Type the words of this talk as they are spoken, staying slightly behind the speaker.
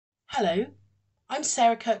Hello, I'm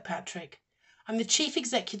Sara Kirkpatrick. I'm the Chief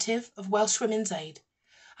Executive of Welsh Women's Aid,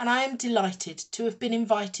 and I am delighted to have been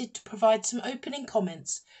invited to provide some opening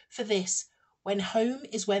comments for this When Home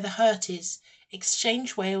is Where the Hurt Is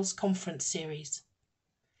ExChange Wales Conference Series.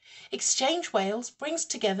 ExChange Wales brings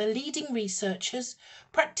together leading researchers,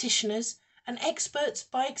 practitioners and experts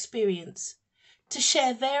by experience to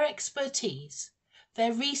share their expertise,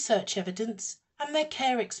 their research evidence and their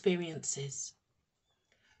care experiences.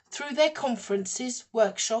 Through their conferences,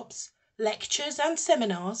 workshops, lectures and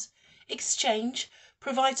seminars, ExChange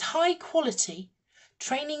provides high quality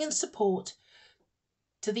training and support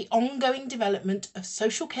to the ongoing development of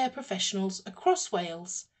social care professionals across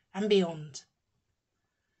Wales and beyond.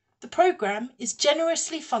 The programme is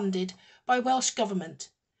generously funded by Welsh Government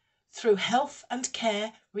through Health and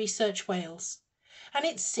Care Research Wales, and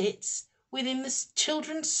it sits within the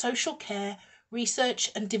Children's Social Care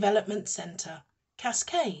Research and Development Centre,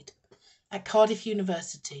 CASCADE, at Cardiff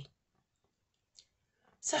University.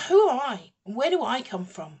 So who am I and where do I come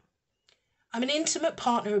from? I'm an intimate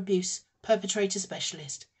partner abuse perpetrator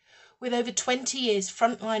specialist with over 20 years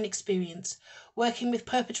frontline experience working with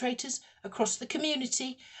perpetrators across the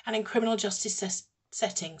community and in criminal justice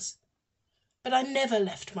settings. But I never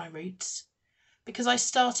left my roots because I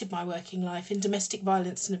started my working life in domestic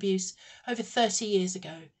violence and abuse over 30 years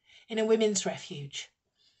ago in a women's refuge.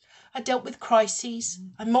 I dealt with crises,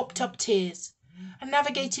 I mopped up tears, and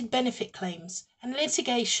navigated benefit claims and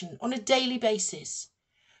litigation on a daily basis.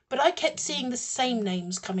 But I kept seeing the same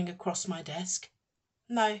names coming across my desk.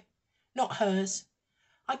 No, not hers.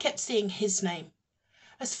 I kept seeing his name.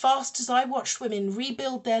 As fast as I watched women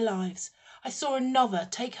rebuild their lives, I saw another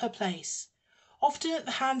take her place, often at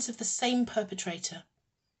the hands of the same perpetrator.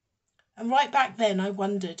 And right back then I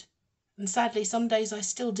wondered, and sadly some days I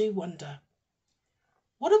still do wonder,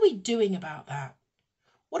 what are we doing about that?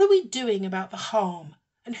 What are we doing about the harm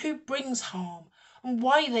and who brings harm and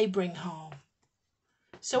why they bring harm?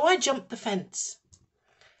 So I jumped the fence.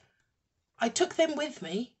 I took them with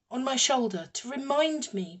me on my shoulder to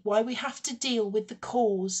remind me why we have to deal with the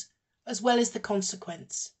cause as well as the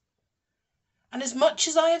consequence. And as much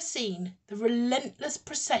as I have seen the relentless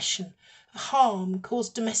procession of harm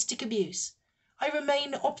caused domestic abuse, I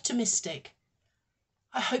remain optimistic.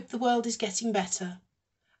 I hope the world is getting better,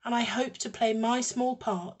 and I hope to play my small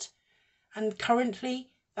part, and currently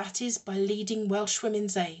that is by leading Welsh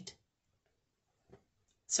Women's Aid.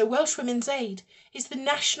 So Welsh Women's Aid is the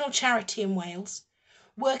national charity in Wales,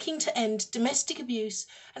 working to end domestic abuse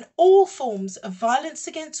and all forms of violence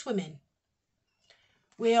against women.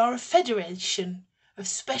 We are a federation of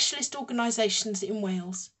specialist organisations in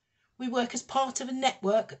Wales. We work as part of a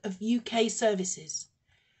network of UK services,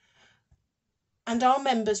 and our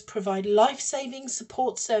members provide life-saving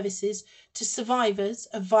support services to survivors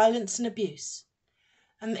of violence and abuse,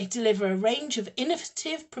 and they deliver a range of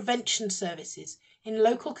innovative prevention services in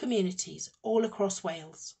local communities all across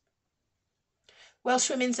Wales. Welsh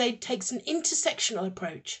Women's Aid takes an intersectional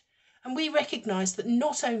approach, and we recognise that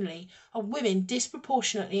not only are women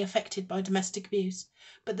disproportionately affected by domestic abuse,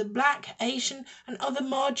 but that Black, Asian and other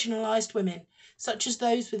marginalised women, such as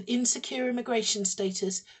those with insecure immigration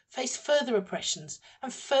status, face further oppressions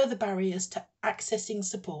and further barriers to accessing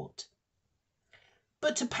support.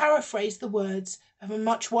 But to paraphrase the words of a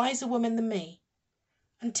much wiser woman than me,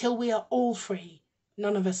 until we are all free,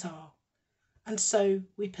 none of us are. And so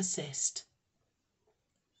we persist.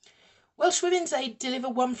 Welsh Women's Aid deliver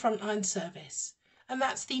one frontline service, and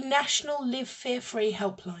that's the National Live Fear Free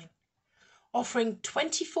helpline, offering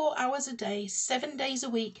 24 hours a day, 7 days a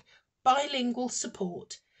week, bilingual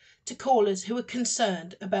support to callers who are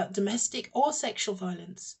concerned about domestic or sexual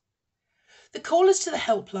violence. The callers to the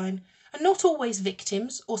helpline are not always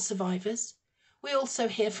victims or survivors. We also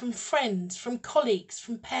hear from friends, from colleagues,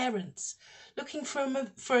 from parents looking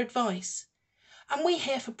for advice. And we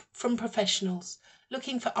hear from professionals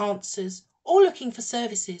looking for answers or looking for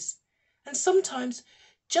services, and sometimes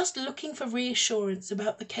just looking for reassurance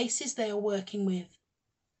about the cases they are working with.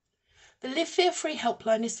 The Live Fear Free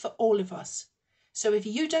helpline is for all of us, so if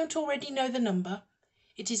you don't already know the number,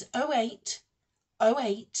 it is 08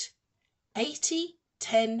 08 80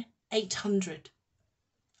 10 800.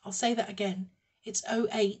 I'll say that again. It's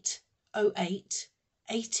 08 08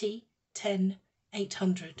 80 10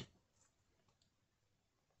 800.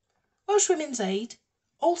 Welsh Women's Aid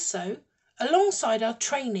also, alongside our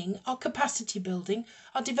training, our capacity building,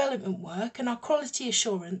 our development work and our quality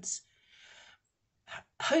assurance,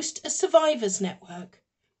 host a survivors network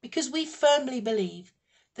because we firmly believe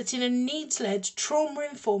that in a needs-led,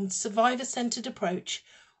 trauma-informed, survivor-centred approach,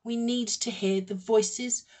 we need to hear the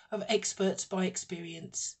voices of experts by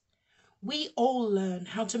experience. we all learn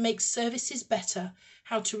how to make services better,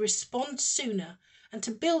 how to respond sooner, and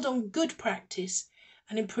to build on good practice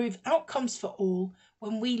and improve outcomes for all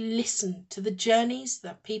when we listen to the journeys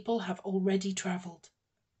that people have already travelled.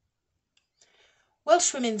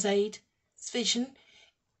 Welsh Women's Aid's vision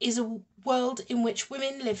is a world in which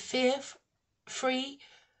women live fear-free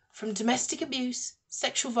from domestic abuse,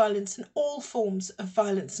 sexual violence and all forms of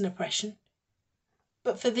violence and oppression.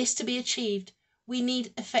 But for this to be achieved, we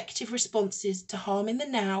need effective responses to harm in the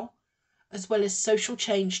now, as well as social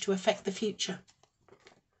change to affect the future.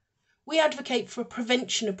 We advocate for a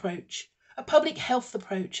prevention approach, a public health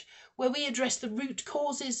approach, where we address the root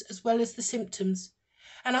causes as well as the symptoms.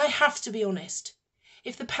 And I have to be honest,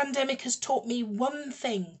 if the pandemic has taught me one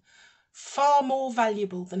thing far more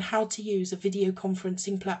valuable than how to use a video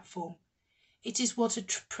conferencing platform, it is what a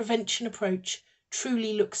prevention approach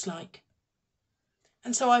truly looks like.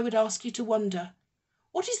 And so I would ask you to wonder,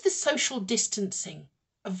 what is the social distancing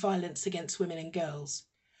of violence against women and girls?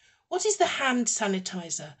 What is the hand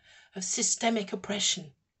sanitizer of systemic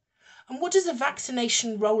oppression? And what does a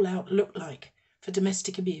vaccination rollout look like for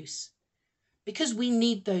domestic abuse? Because we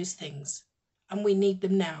need those things, and we need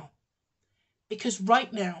them now. Because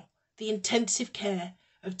right now, the intensive care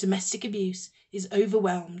of domestic abuse is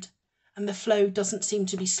overwhelmed, and the flow doesn't seem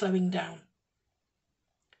to be slowing down.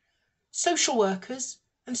 Social workers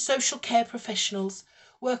and social care professionals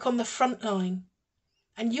work on the front line,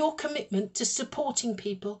 and your commitment to supporting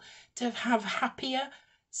people to have happier,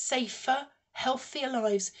 safer, healthier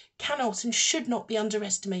lives cannot and should not be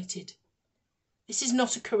underestimated. This is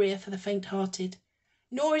not a career for the faint-hearted,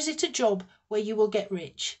 nor is it a job where you will get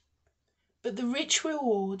rich. But the rich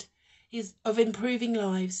reward of improving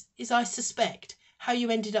lives is, I suspect, how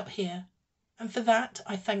you ended up here, and for that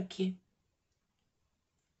I thank you.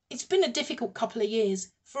 It's been a difficult couple of years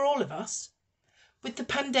for all of us, with the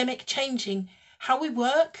pandemic changing how we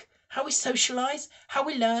work, how we socialise, how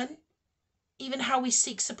we learn, even how we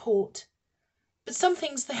seek support. But some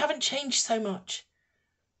things, they haven't changed so much.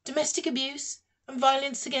 Domestic abuse and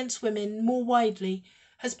violence against women more widely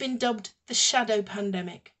has been dubbed the shadow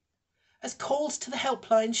pandemic. As calls to the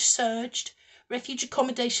helpline surged, refuge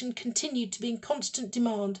accommodation continued to be in constant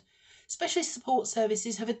demand. Specialist support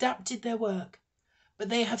services have adapted their work, but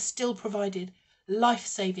they have still provided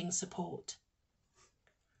life-saving support.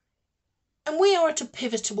 And we are at a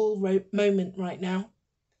pivotal moment right now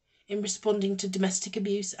in responding to domestic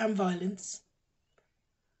abuse and violence.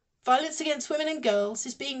 Violence against women and girls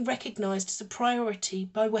is being recognised as a priority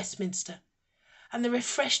by Westminster, and the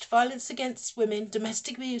refreshed Violence Against Women,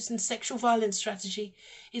 Domestic Abuse and Sexual Violence Strategy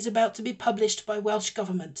is about to be published by Welsh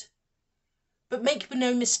Government. But make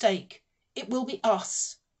no mistake, it will be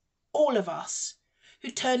us, all of us, who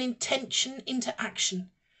turn intention into action,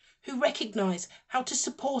 who recognise how to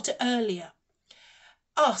support it earlier,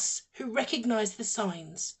 us who recognise the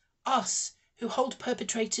signs, us who hold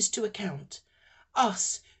perpetrators to account,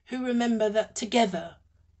 us who remember that together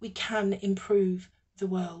we can improve the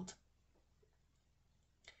world.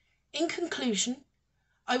 In conclusion,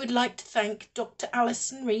 I would like to thank Dr.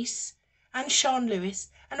 Alison Rees and Sian Lewis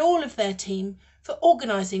and all of their team for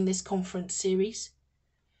organising this conference series.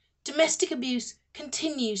 Domestic abuse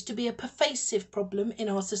continues to be a pervasive problem in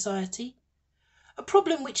our society, a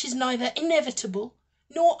problem which is neither inevitable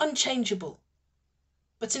nor unchangeable,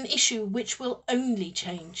 but an issue which will only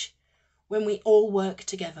change when we all work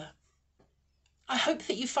together. I hope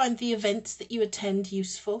that you find the events that you attend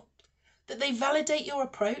useful, that they validate your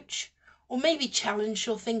approach or maybe challenge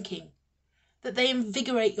your thinking, that they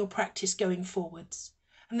invigorate your practice going forwards,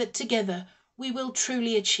 and that together we will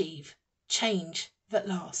truly achieve change that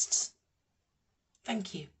lasts.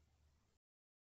 Thank you.